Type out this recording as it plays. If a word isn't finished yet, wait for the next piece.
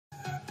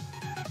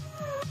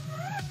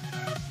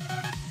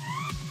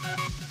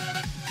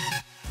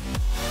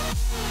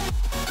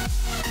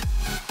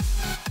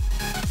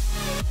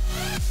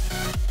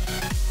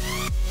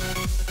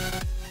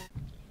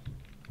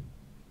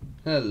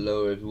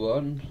Hello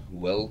everyone,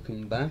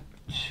 welcome back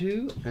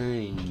to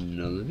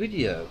another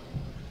video.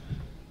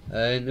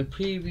 In the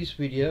previous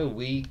video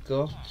we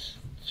got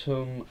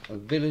some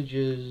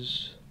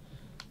villagers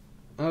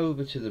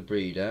over to the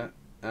breeder,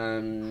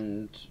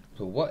 and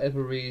for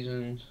whatever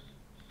reason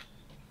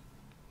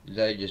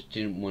they just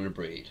didn't want to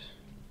breed.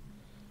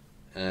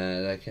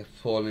 They kept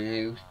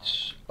falling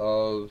out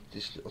of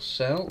this little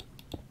cell,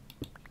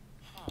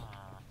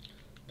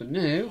 but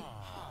now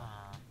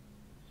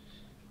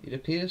it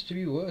appears to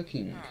be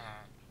working.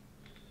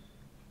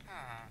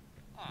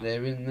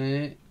 They're in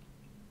there,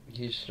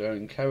 he's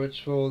throwing carrots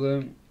for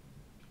them,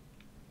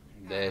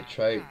 they're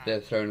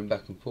throwing them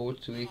back and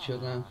forth to each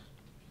other,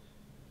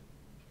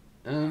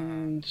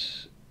 and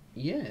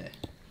yeah,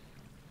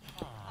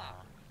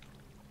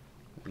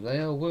 they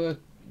are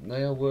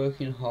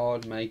working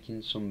hard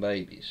making some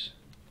babies.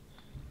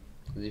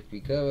 Because if we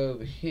go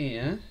over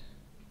here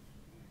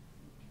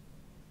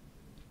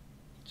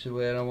to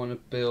where I want to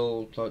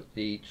build like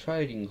the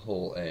trading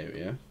hall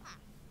area,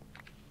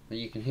 and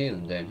you can hear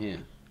them down here.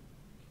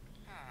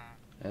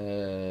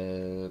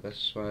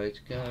 Best way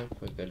to go,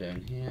 if we go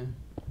down here.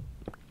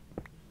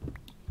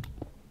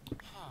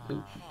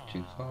 Oops,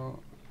 too far.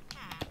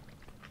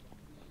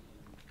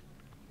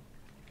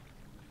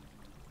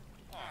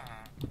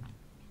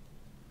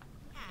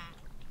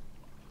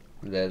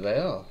 There they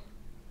are.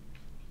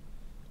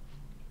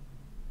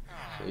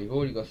 So you've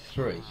already got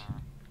 3.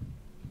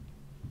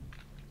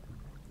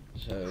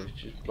 So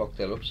just block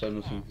that up so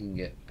nothing can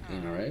get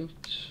in or out,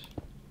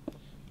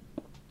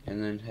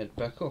 and then head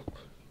back up.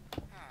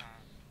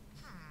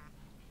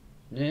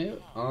 Now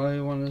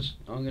I'm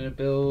going to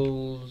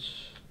build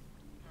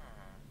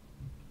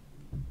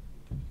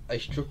a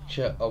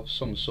structure of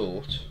some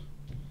sort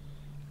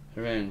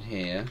around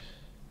here,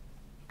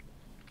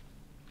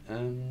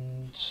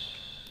 and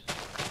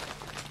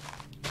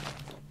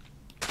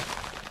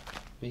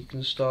we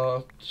can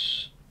start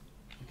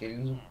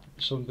getting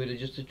some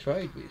villagers to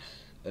trade with,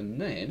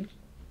 and then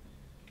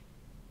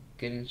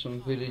getting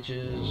some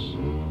villagers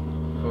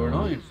for an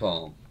iron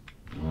farm.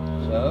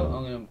 So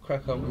I'm going to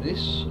crack on with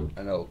this,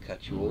 and I'll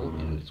catch you all in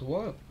a little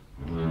while.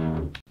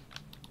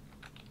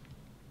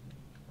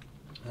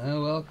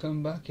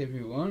 Welcome back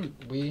everyone.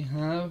 We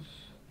have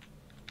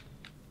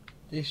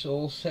this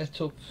all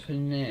set up for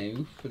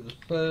now for the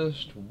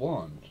first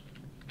one.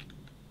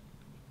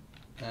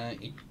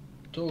 It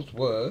does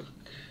work.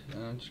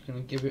 I'm just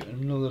going to give it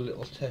another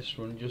little test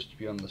run just to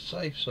be on the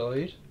safe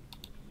side.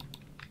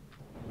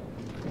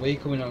 We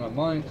coming on a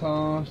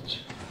minecart.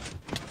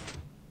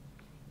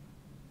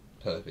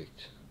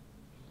 Perfect.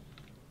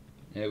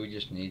 Now we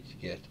just need to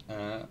get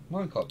our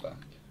minecart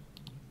back.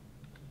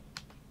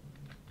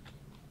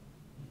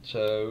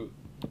 So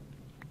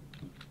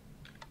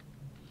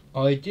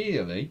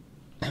ideally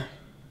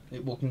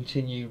it will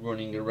continue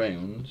running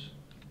around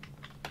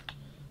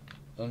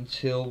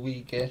until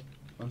it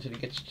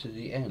gets to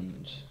the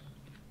end.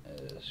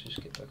 Let's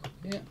just get back up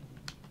here.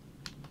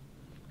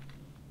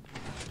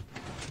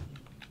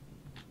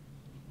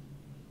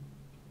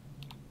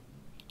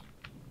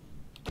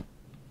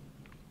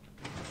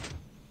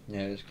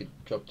 Now let's get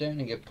dropped down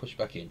and get pushed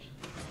back in.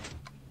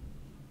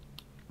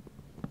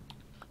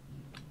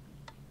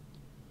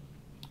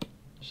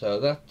 So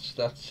that's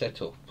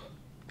set up.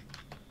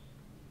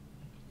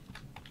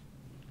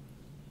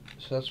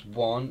 So that's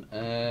one.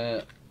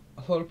 I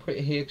thought I'd put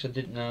it here because I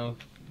didn't know.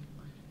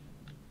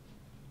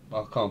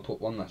 I can't put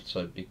one that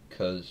side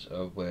because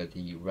of where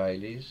the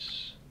rail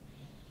is.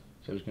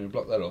 So I'm just going to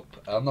block that up.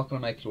 I'm not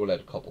going to make it all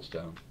out of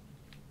cobblestone.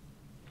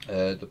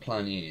 The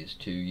plan is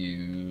to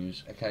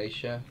use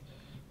acacia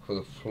for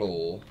the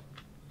floor,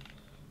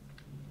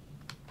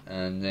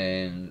 and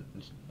then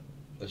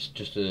it's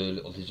just a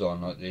little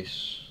design like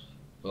this,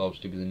 but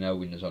obviously with the no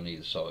windows on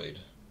either side,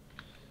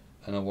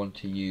 and I want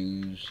to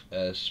use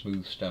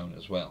smooth stone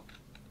as well.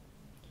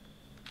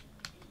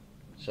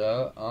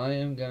 So I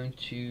am going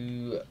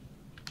to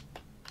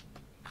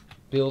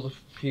build a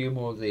few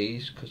more of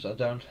these because I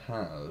don't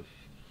have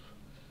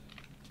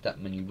that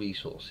many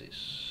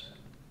resources.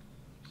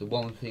 The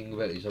one thing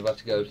about it is I've had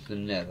to go to the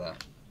nether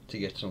to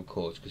get some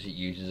quartz because it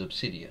uses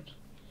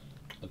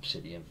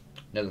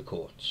nether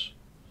quartz.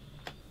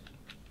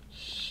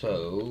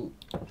 So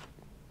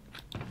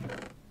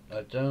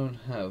I don't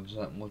have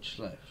that much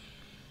left.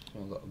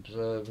 I've got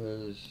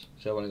observers,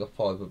 so I've only got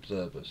 5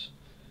 observers,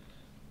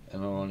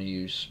 and I want to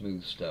use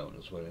smooth stone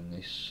as well in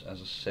this, as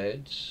I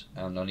said,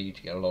 and I need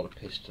to get a lot of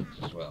pistons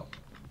as well.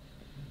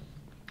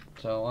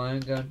 So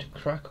I'm going to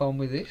crack on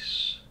with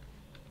this,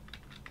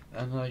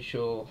 and I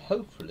shall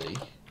hopefully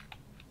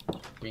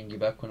bring you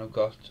back when I've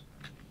got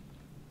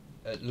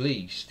at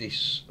least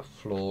this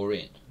floor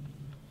in,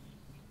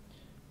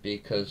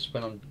 because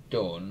when I'm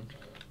done,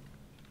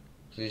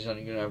 this is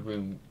only going to have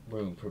room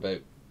for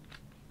about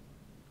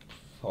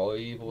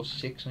 5 or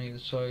 6 on either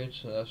side,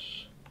 so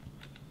that's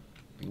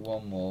be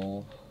 1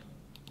 more,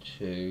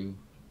 2,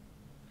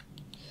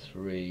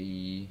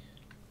 3,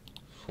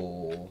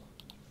 4,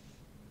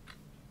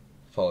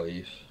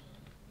 5,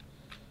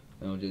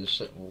 and we'll do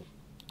the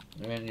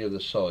around the other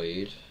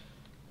side.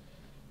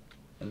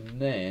 and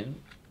then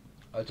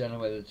I don't know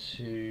whether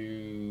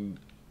to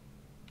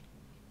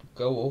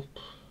go up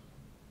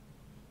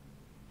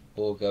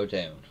or go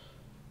down.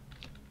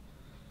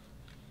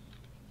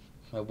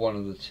 One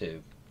of the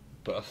two,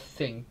 but I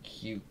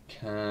think you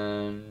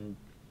can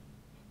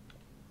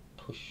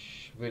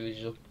push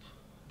villages up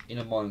in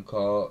a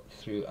minecart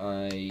through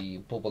a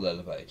bubble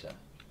elevator.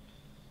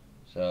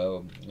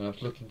 So I'm gonna have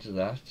to look into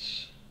that.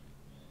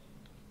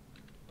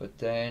 But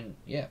then,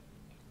 yeah,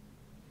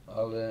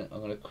 I'm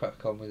gonna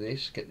crack on with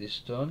this, get this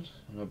done,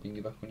 and I'll bring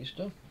you back when it's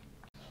done.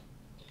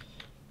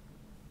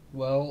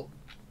 Well,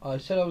 I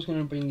said I was going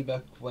to bring you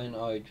back when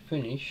I'd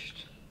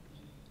finished,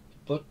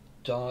 but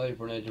I've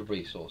run out of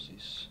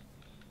resources.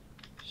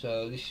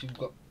 So this you've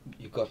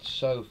got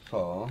so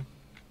far.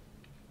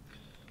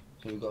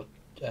 So we've got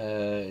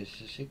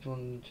it's a 6,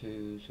 1,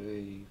 2,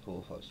 3,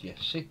 4, 5. Yeah,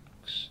 6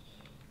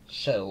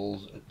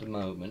 cells at the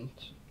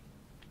moment.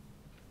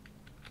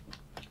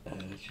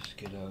 Let's just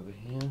get over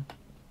here.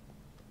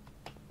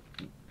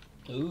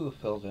 Ooh,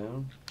 I fell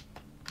down.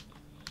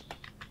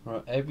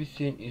 Right,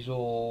 everything is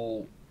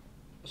all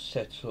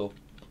set up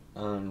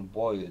and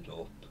wired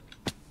up.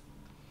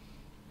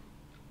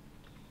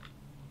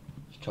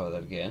 Let's try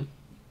that again.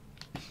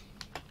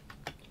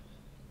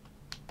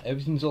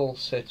 Everything's all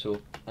set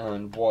up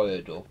and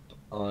wired up.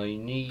 I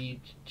need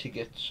to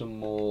get some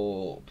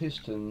more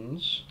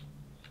pistons,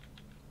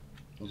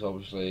 because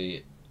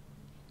obviously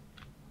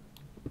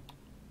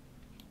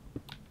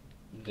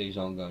these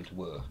aren't going to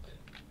work.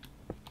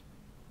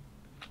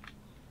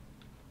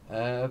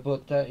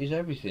 But that is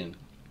everything.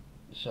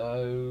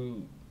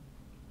 So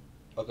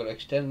I've got to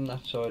extend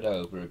that side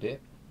over a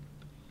bit,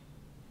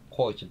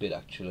 quite a bit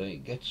actually,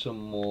 get some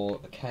more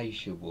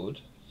acacia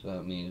wood, so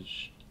that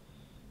means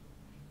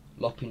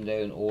lopping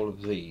down all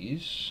of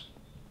these,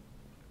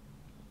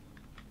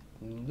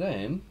 and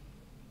then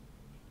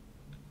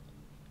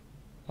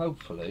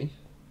hopefully,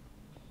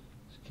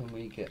 can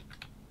we get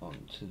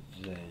onto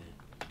there?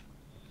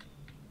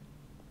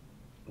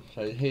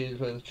 So here's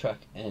where the track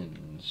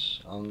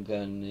ends. I'm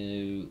going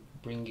to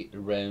bring it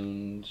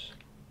around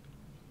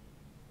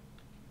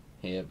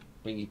here,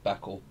 bring it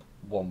back up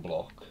one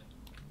block,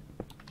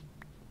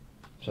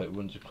 so it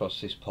runs across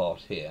this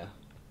part here,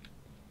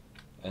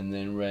 and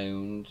then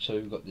round, so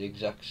we've got the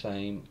exact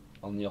same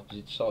on the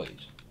opposite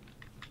side.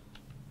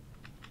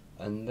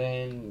 And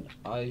then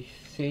I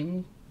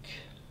think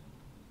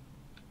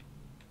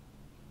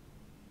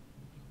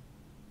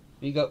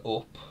we go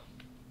up,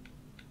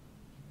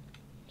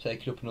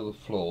 take it up another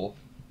floor,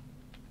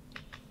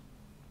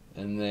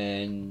 and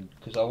then,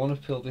 because I want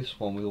to fill this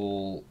one with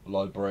all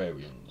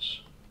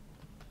librarians,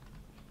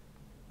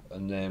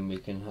 and then we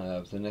can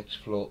have the next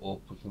floor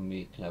up,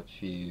 we can have a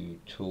few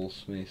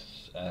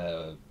toolsmiths,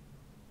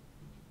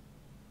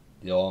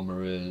 the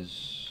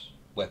armourers,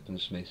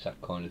 weaponsmiths,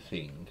 that kind of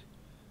thing.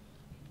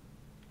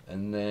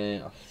 And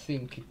then I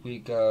think if we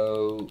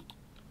go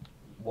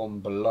one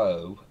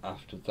below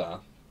after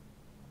that,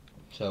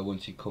 so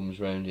once it comes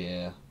round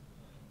here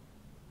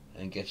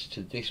and gets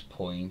to this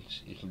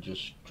point, it'll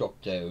just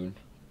drop down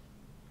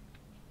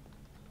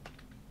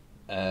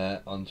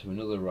onto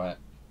another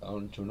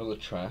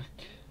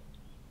track,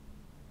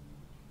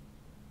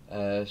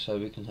 so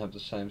we can have the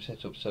same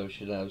setup. So we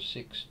should have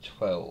 6,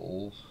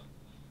 12,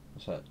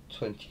 what's that,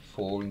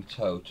 24 in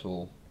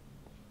total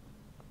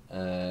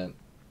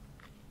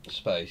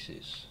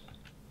spaces.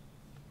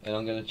 And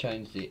I'm going to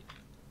change the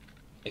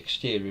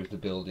exterior of the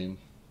building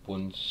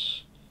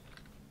once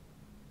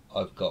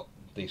I've got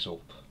this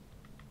up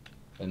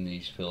and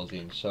these filled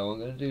in. So I'm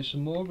going to do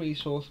some more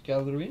resource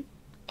gathering,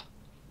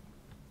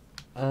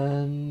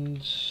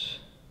 and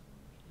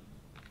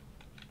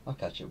I'll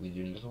catch up with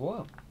you in a little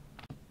while.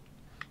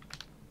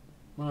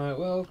 Right,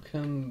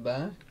 welcome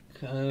back.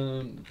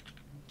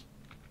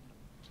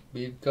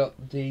 We've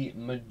got the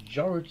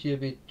majority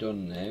of it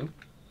done now,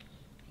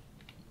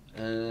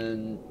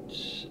 and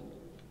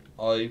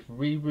I've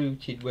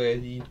rerouted where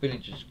the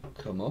villagers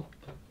come up.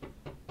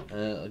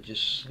 I'll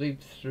just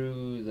sleep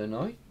through the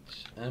night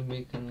and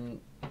we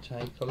can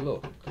take a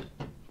look.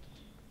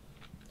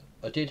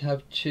 I did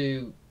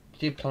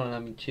plan on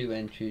having 2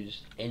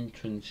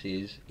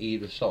 entrances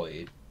either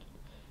side,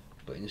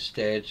 but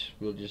instead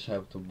we'll just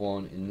have the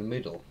one in the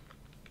middle.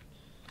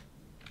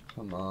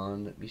 Come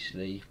on, let me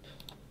sleep.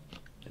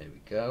 There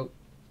we go.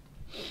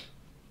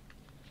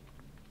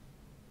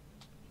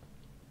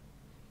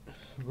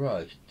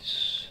 Right,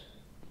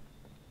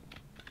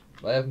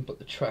 I haven't put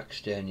the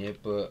tracks down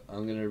yet, but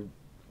I'm going to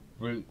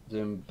route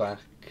them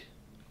back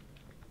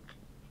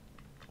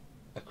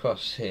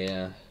across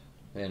here,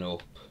 then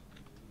up,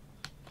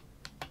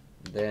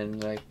 then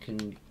they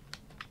can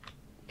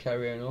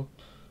carry on up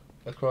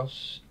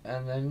across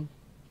and then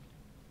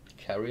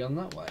carry on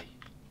that way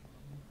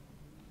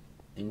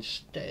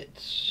instead.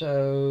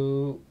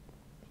 So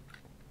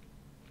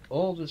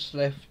all that's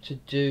left to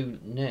do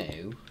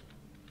now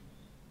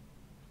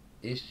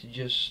is to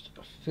just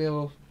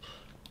fill up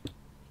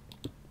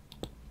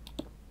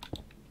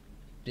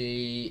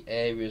the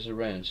areas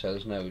around so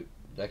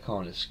they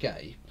can't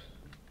escape.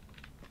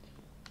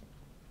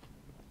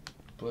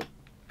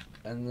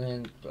 And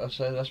then I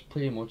say that's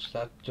pretty much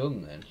that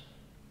done then.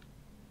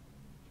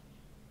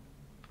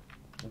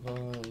 Have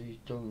I already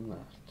done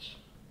that?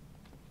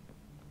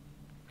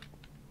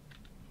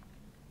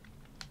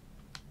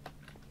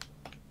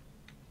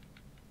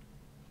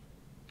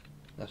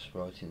 That's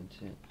right, isn't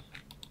it?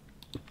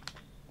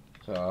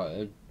 So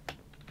I'm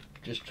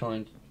just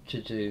trying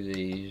to do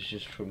these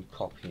just from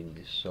copying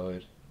this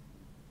side.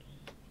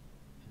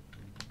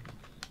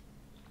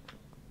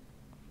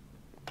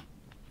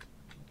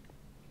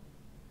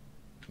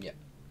 Yeah.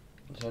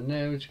 So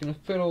now it's going to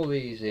fill all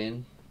these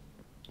in.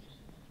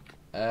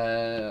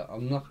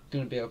 I'm not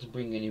going to be able to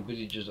bring any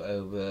villagers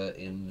over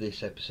in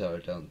this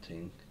episode, I don't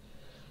think.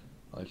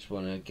 I just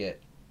want to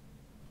get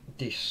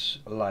this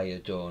layer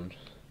done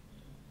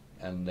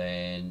and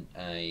then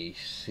a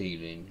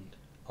ceiling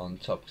on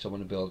top, because I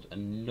want to build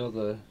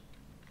another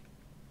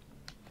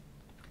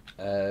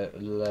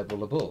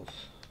level above.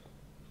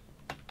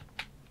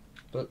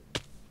 But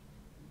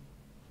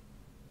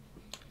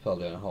fell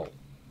down a hole.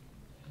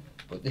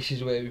 But this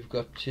is where we've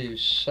got to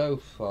so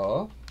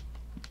far.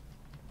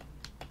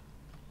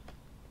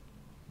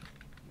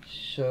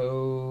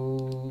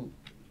 So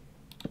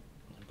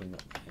I'll bring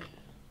that here.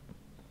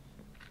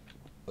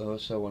 I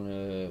also want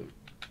to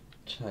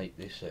take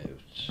this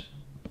out,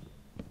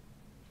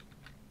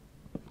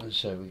 and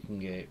so we can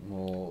get it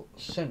more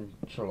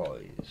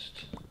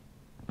centralised.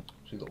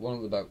 So we've got one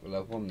at the back, we'll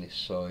have one this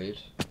side.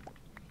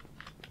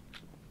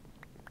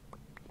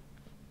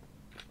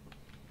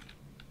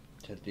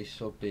 So this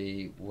will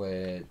be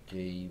where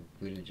the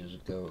villagers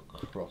go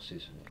across,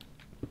 isn't it?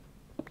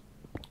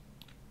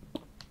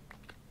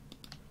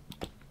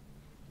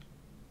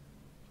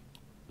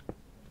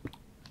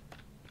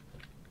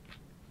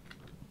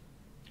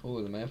 Oh,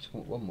 they may have to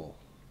come up one more.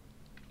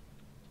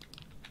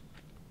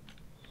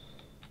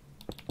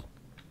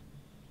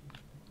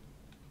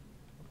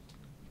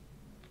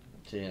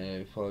 So yeah,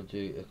 if I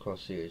do it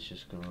across here, it's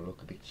just going to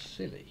look a bit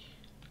silly.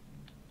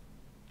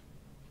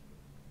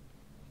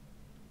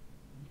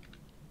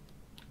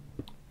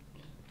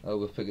 Oh,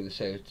 we'll figure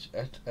this out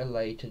at a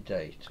later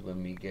date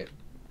when we get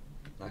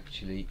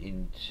actually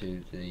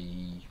into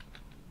the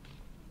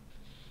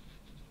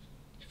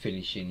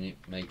finishing it,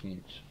 making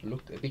it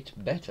look a bit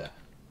better.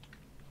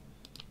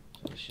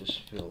 So let's just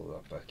fill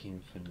that back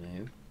in for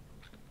now.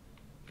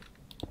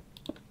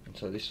 And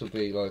so this will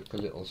be like a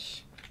little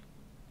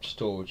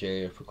storage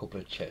area for a couple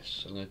of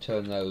chests. I'm going to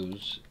turn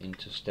those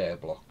into stair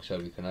blocks so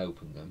we can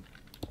open them.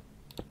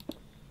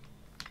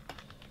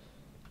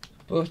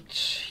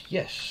 But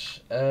yes,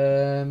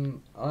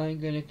 I'm going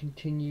to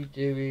continue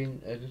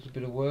doing a little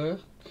bit of work,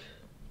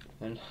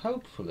 and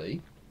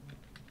hopefully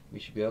we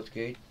should be able to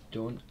get it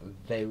done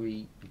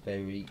very,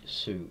 very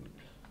soon.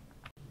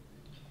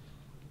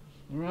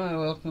 Right,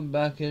 welcome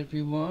back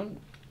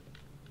everyone.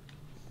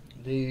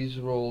 These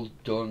are all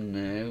done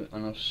now,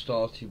 and I've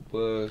started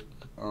work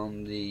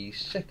on the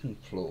second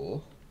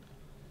floor,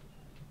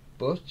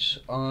 but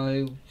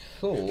I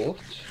thought,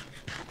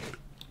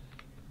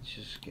 let's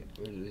just get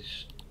rid of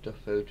this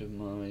stuff out of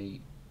my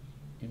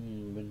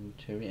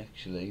inventory.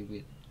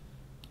 Actually,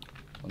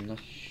 I'm not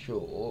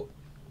sure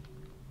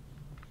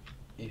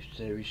if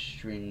there is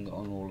string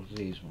on all of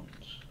these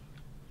ones.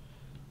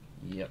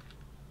 Yep.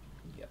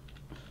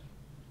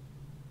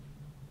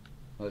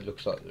 Well, it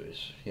looks like there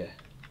is, yeah.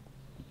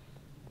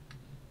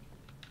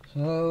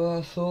 So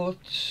I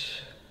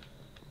thought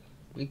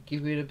we'd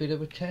give it a bit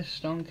of a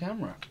test on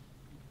camera.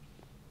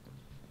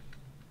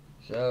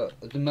 So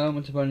at the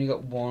moment I've only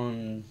got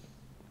one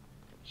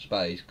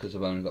space because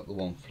I've only got the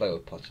one flower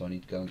pot, so I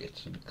need to go and get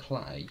some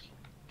clay.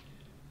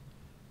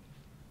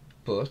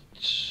 But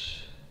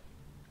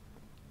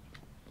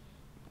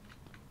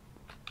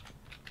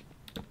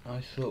I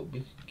thought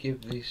we could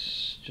give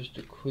this just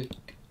a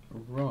quick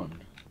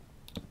run.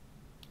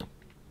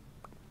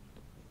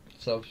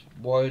 So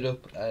I've wired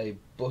up a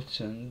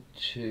button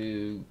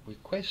to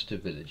request a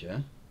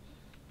villager.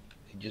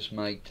 It just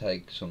may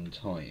take some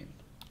time.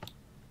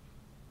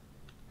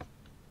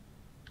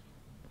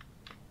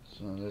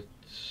 So let's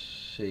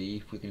see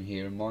if we can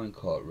hear a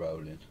minecart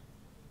rolling.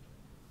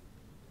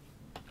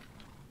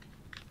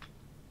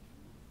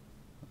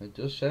 It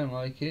does sound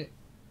like it.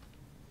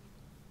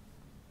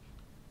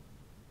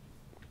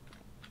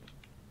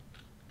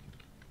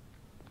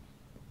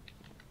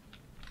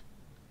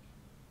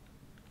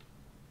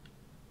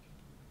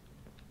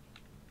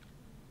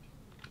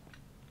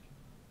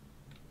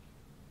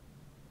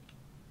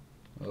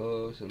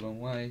 Oh, it's a long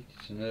wait,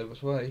 it's a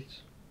nervous wait.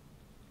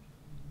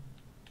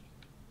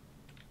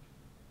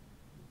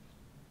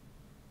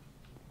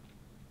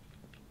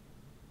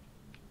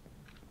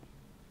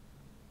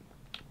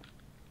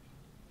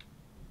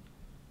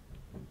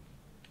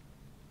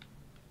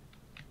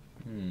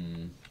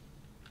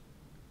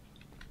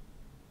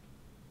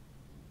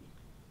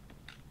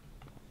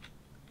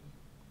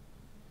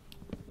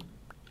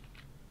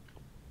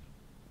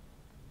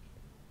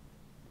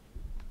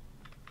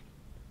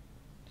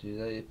 Do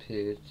they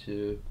appear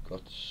to have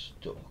got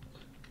stuck?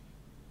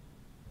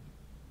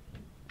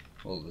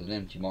 Well, there's an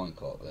empty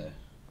minecart there.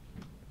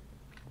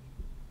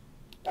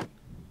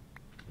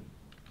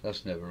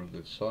 That's never a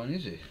good sign,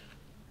 is it?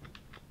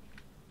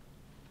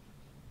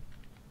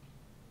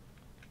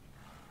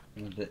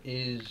 And there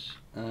is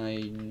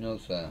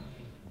another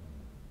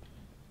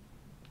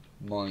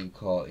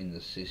minecart in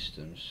the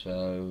system,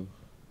 so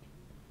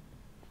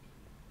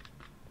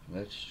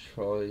let's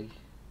try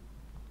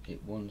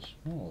it once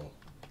more.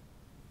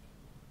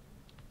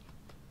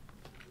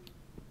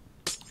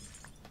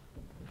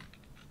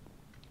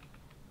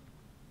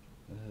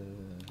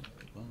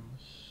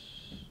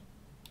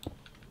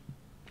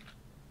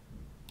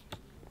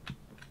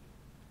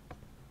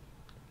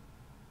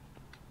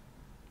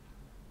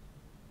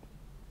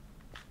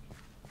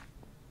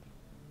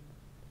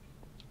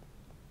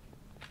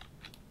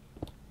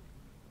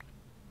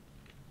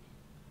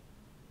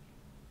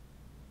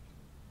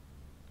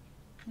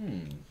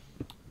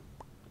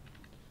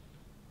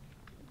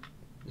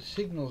 The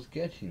signal's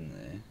getting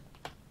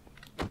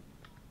there,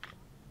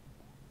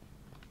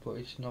 but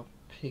it's not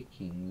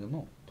picking them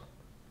up.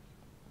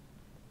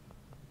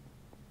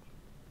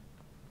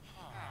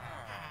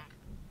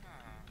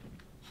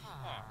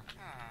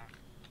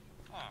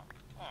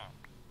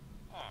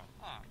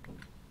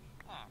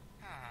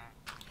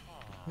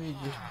 We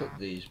just put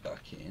these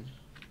back in.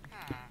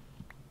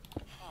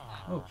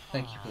 Oh,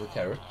 thank you for the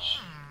carrots.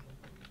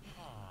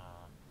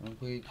 And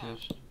we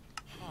just...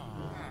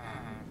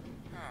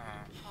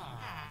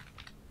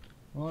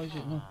 Why is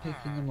it not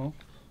picking them up?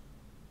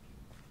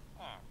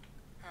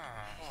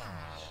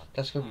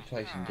 That's got to be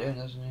facing down,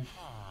 hasn't it?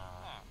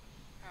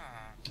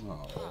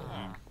 Oh.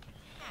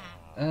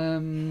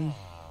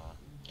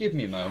 Give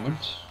me a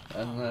moment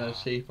and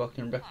see if I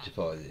can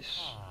rectify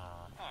this.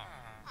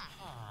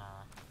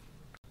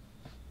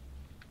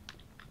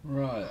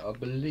 Right, I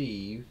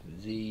believe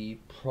the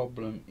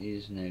problem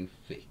is now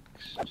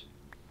fixed.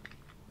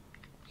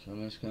 So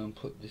let's go and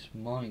put this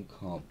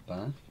minecart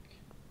back.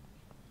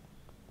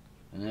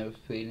 And I have a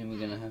feeling we're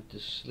going to have to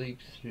sleep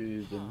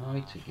through the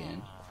night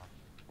again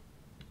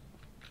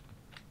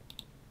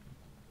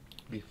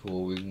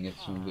before we can get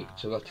some wick.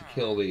 So I've got to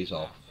kill these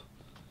off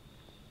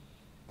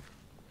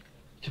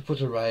to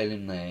put a rail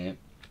in there,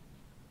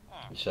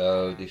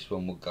 so this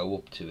one will go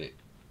up to it.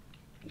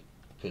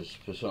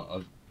 Because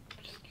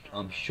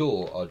I'm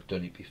sure I'd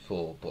done it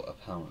before, but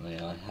apparently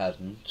I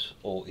hadn't,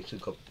 or it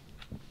had got,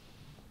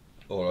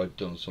 or I'd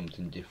done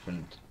something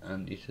different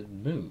and it had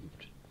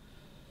moved.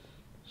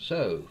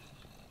 So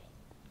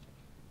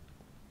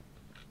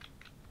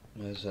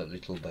there's that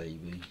little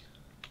baby.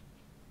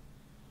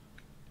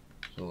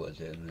 It's all that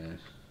down there.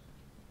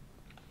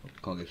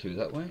 Can't get through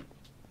that way.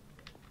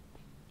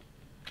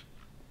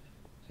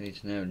 So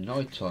it's now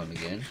night time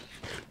again,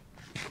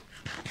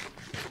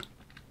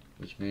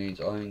 which means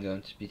I'm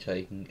going to be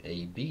taking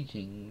a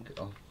beating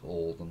of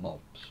all the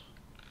mobs.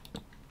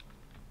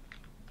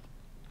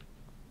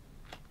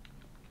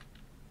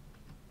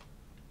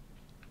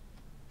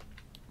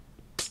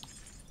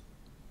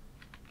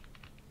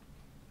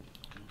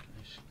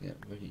 Let's get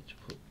ready to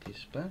put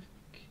this back,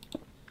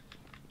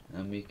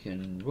 and we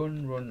can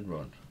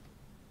run.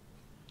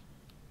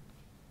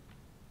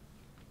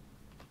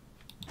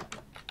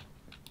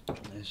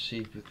 Let's see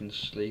if we can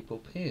sleep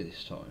up here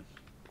this time.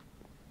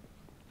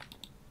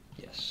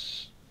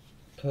 Yes,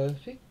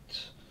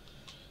 perfect.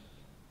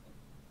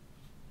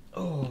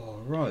 Oh,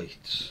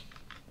 right.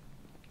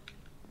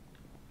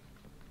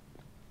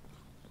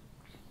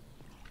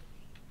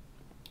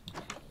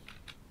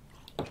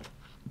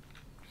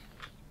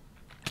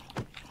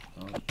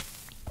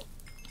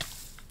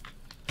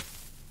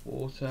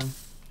 Water.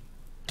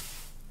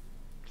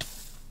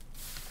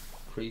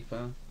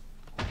 Creeper.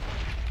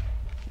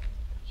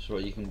 So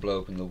you can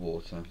blow up in the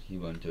water, you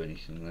won't do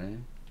anything there.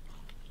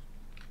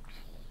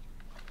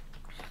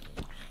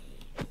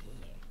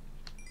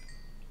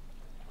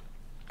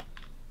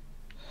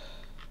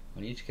 I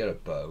need to get a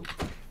bow.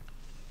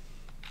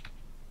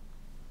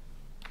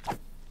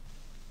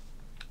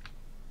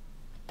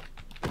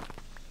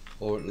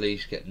 Or at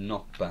least get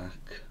knocked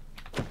back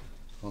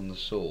on the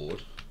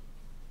sword.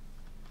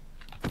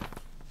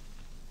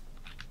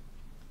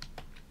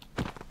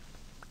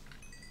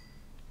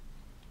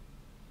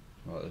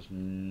 Right, there's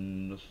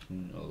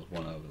nothing. Oh, there's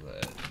one over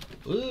there.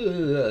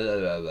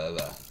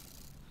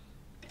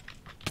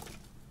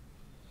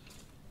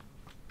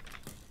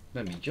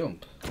 Let me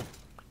jump.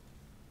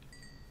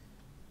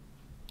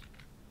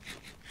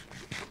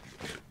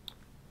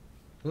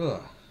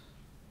 Ugh.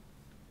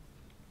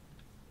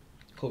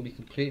 Caught me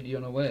completely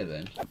unaware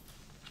then.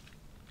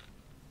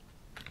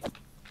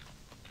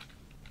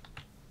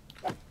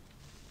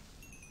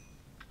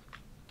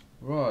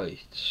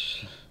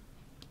 Right.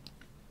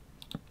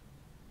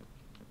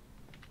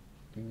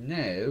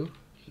 Now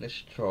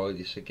let's try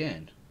this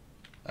again.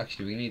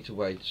 Actually, we need to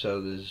wait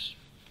until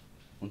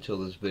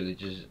there's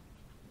villagers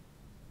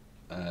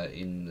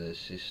in the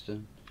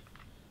system.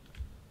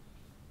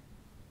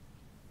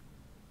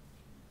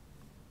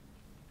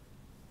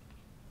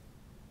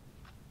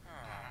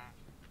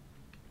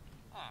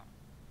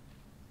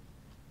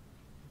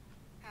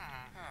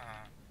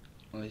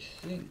 I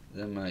think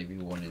there may be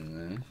one in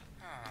there.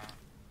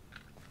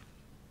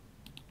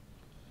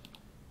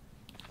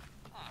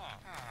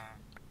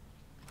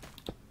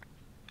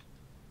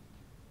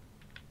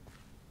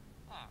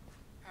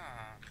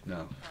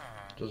 No,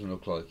 doesn't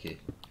look like it.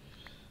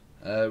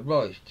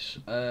 Right,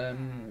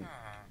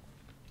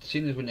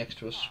 seeing as we're next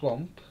to a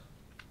swamp,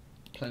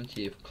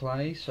 plenty of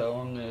clay, so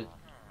I'm going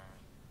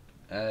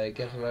to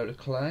get a load of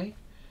clay,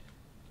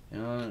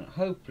 and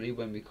hopefully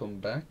when we come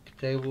back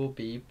there will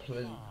be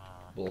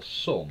well,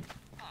 some,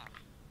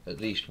 at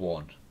least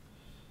one,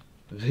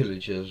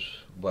 villagers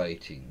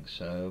waiting,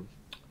 so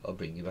I'll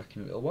bring you back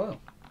in a little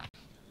while.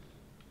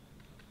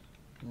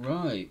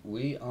 Right,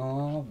 we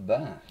are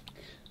back.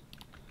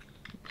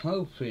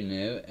 Hopefully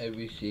now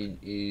everything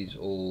is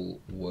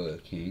all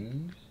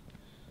working.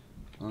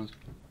 I'll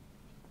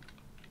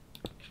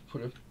just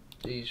put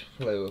these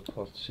flower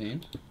pots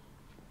in.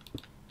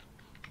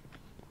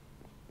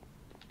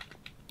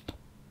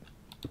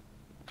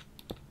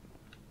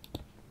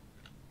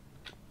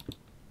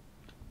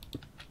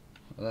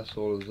 Well, that's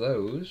all of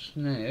those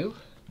now.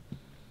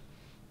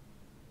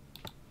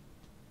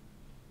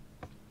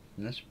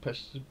 Let's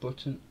press the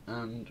button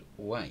and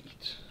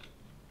wait.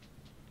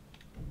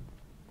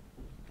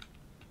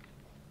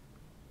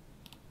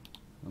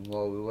 And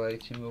while we're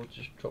waiting, we'll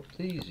just drop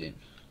these in.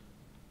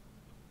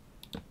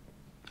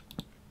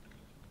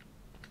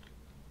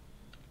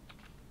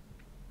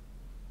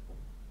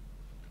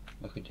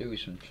 I could do with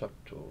some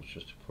trapdoors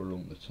just to put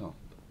along the top.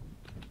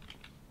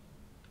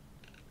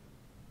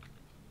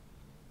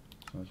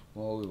 So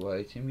while we're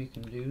waiting, we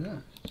can do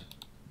that.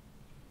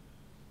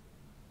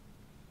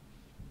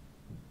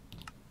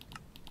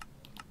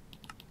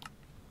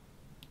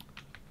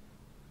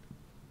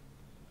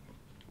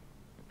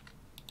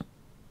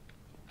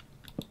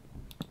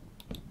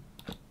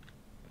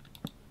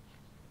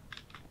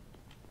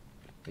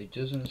 It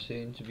doesn't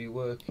seem to be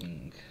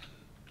working.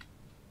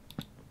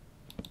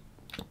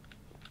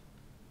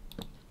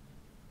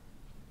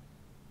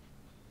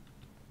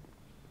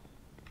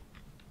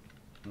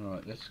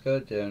 Right, let's go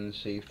down and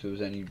see if there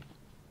was any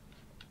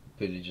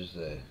villagers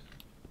there,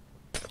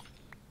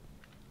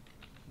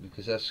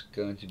 because that's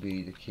going to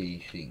be the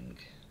key thing.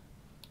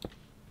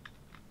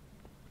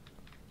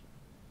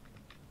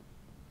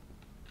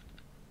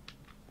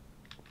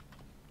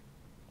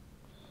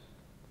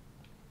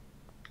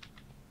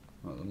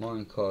 Right, the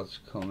minecart's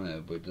come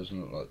out, but it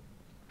doesn't look like.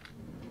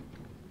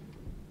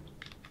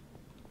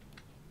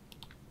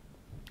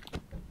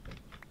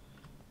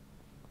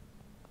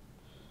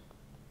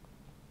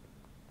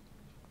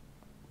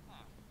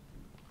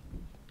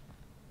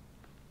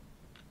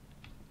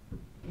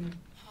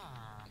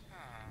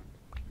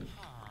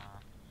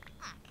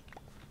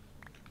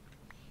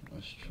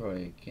 Let's try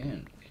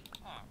again.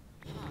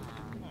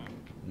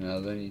 Now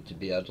they need to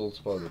be adults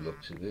by the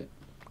looks of it.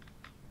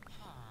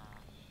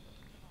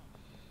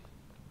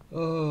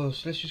 Oh,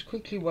 so let's just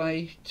quickly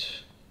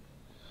wait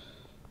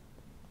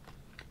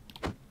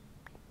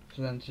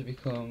for him to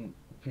become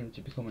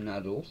an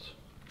adult.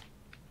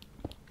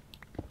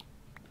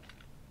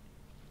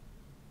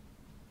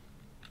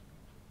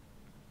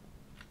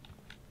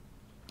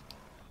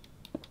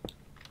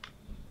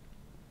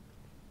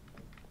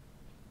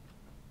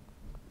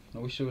 I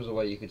wish there was a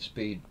way you could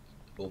speed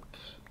up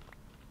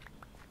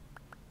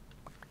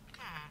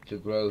the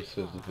growth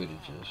of the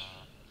villagers.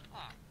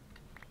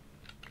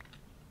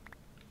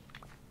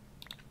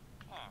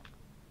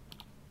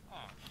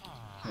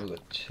 We've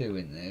got 2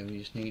 in there, we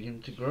just need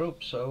him to grow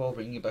up, so I'll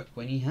bring you back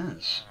when he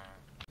has.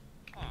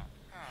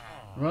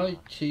 Right,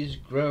 he's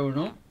grown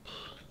up.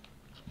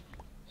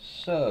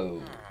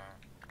 So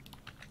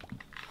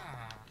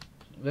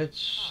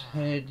let's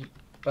head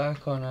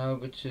back on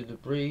over to the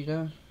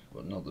breeder.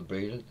 Well, not the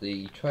breeder,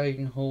 the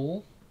trading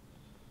hall.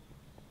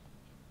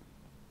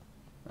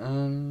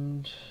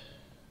 And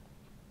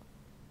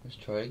let's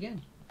try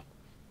again.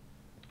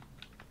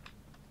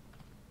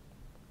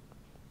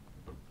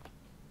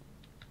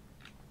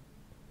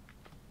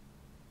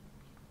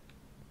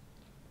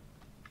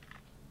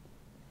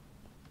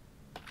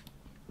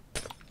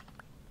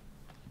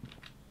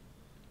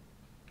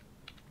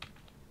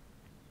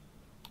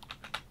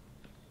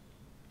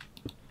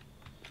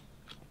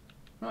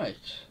 Right.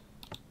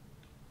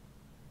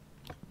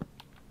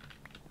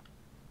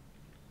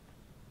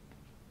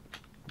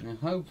 Now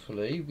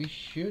hopefully we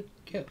should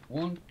get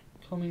one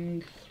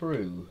coming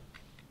through.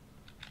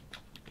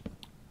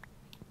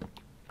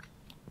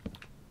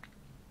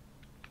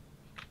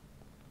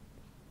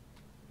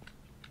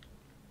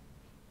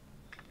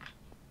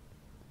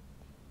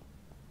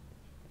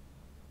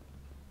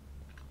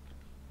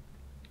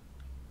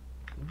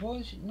 Why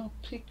has it not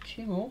picked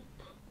him up?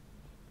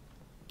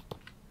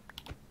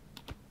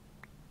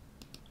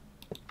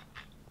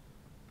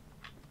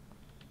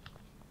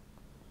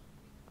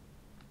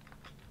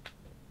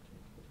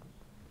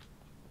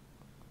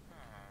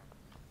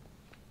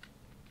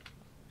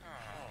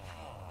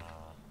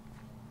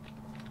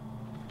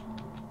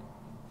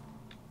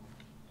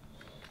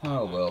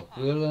 Oh well,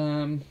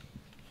 we'll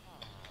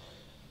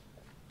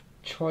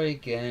try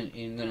again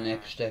in the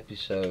next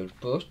episode,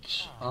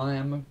 but I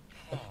am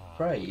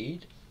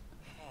afraid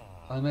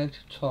I'm out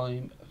of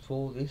time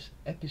for this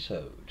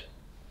episode.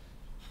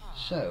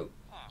 So,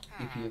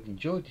 if you have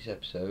enjoyed this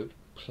episode,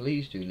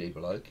 please do leave a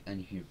like, and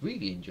if you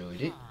really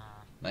enjoyed it,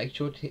 make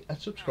sure to hit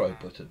that subscribe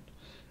button,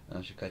 and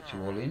I shall catch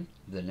you all in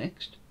the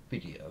next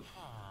video.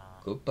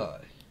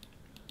 Goodbye.